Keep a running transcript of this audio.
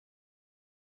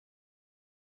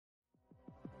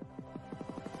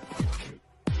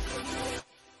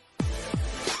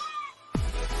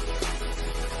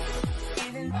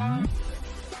Hey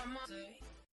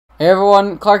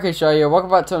everyone, Clark here. Welcome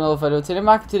back to another video.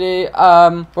 Today,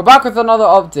 we're back with another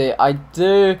update. I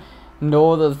do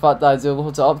know that the fact that I do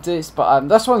loads of updates, but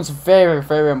this one's very,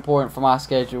 very important for my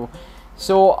schedule.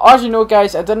 So, as you know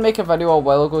guys, I did make a video a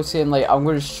while ago saying like I'm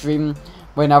going to stream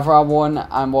whenever I want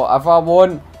and whatever I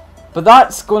want. But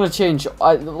that's going to change.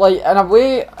 Like, in a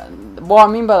way, what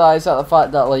I mean by that is that the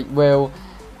fact that like, well,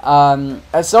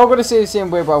 it's still going to stay the same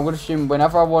way, but I'm going to stream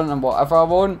whenever I want and whatever I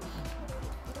want.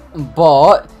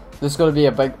 But there's going to be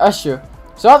a big issue.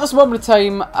 So at this moment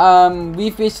in time,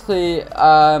 we've basically,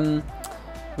 as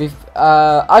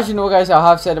you know guys, I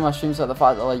have said in my streams that the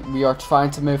fact that like we are trying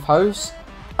to move house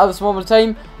at this moment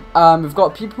in time. We've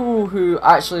got people who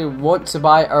actually want to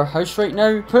buy our house right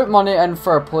now, put money in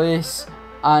for a place,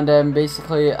 and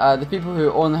basically the people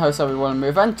who own the house that we want to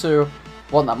move into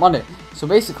want that money. So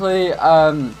basically,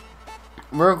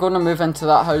 we're going to move into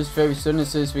that house very soon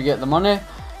as we get the money.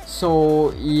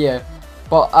 So yeah.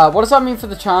 But what does that mean for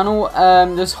the channel?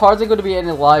 There's hardly going to be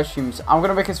any live streams. I'm going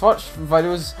to make as much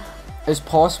videos as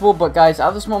possible. But guys,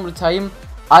 at this moment in time,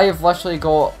 I have literally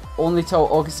got only till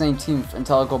August 19th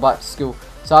until I go back to school.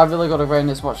 So I've really got to grind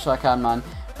as much as I can, man.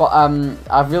 But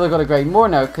I've really got to grind more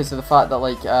now because of the fact that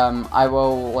like I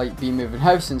will like be moving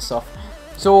house and stuff.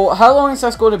 So how long is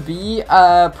this going to be?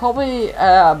 Probably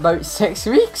about 6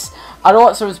 weeks. I know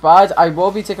it sounds bad. I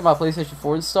will be taking my PlayStation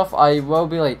 4 and stuff. I will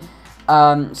be like...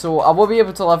 so I will be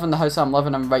able to live in the house I'm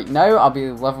living in right now. I'll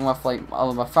be living with like all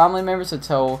of my family members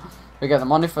until we get the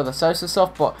money for this house and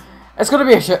stuff. But it's going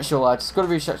to be a shit show, lads. It's going to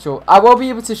be a shit show. I will be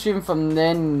able to stream from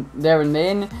there and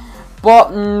then,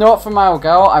 but not for my old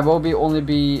girl. I will only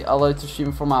be allowed to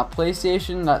stream from my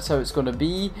PlayStation. That's how it's going to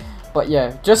be. But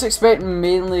yeah, just expect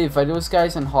mainly videos,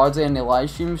 guys, and hardly any live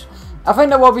streams. I think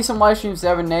there will be some live streams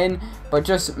there and then, but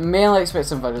just mainly expect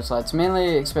some videos, lads.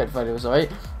 Mainly expect videos, alright?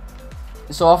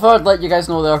 So I thought I'd let you guys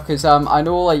know there, because I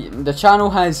know like the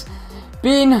channel has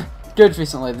been good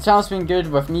recently. The channel's been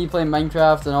good with me playing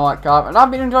Minecraft and all that crap, and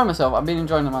I've been enjoying myself.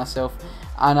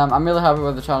 And I'm really happy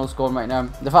where the channel's going right now.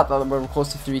 The fact that we're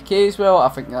close to 3K as well, I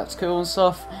think that's cool and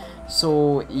stuff.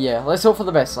 So yeah, let's hope for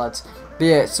the best, lads. But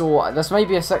yeah, so this might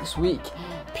be a 6-week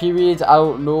period. I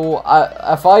don't know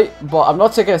but I'm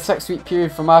not taking a 6-week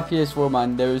period for my PS4,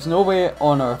 man. There is no way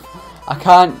on earth. I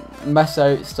can't miss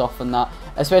out stuff on that.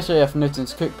 Especially if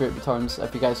Newton's cookbook returns,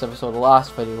 if you guys ever saw the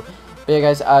last video. But yeah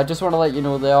guys, I just want to let you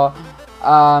know there.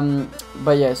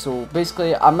 But yeah, so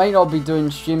basically I might not be doing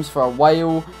streams for a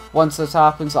while. Once this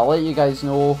happens, I'll let you guys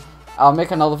know. I'll make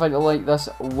another video like this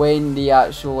when the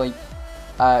actual like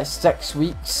 6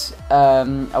 weeks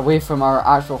away from our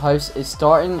actual house is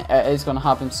starting. It is going to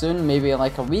happen soon, maybe in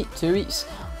like a week, 2 weeks,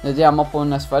 the day I'm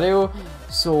uploading this video.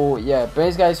 So yeah, but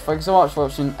anyways guys, thank you so much for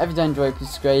watching. If you did enjoy, please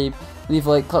subscribe, leave a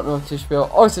like, click the notification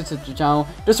bell, or subscribe to the channel.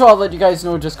 Just want to let you guys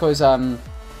know, just because I'm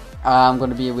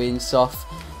going to be away and stuff.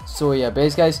 So yeah, but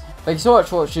anyways guys, thank you so much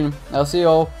for watching. I'll see you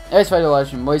all in the next video,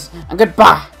 lads and boys, and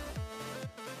goodbye.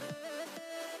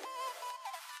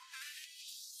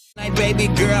 Baby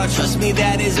girl, trust me,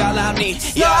 that is all I need.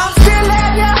 So I'm still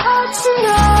at your heart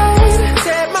tonight.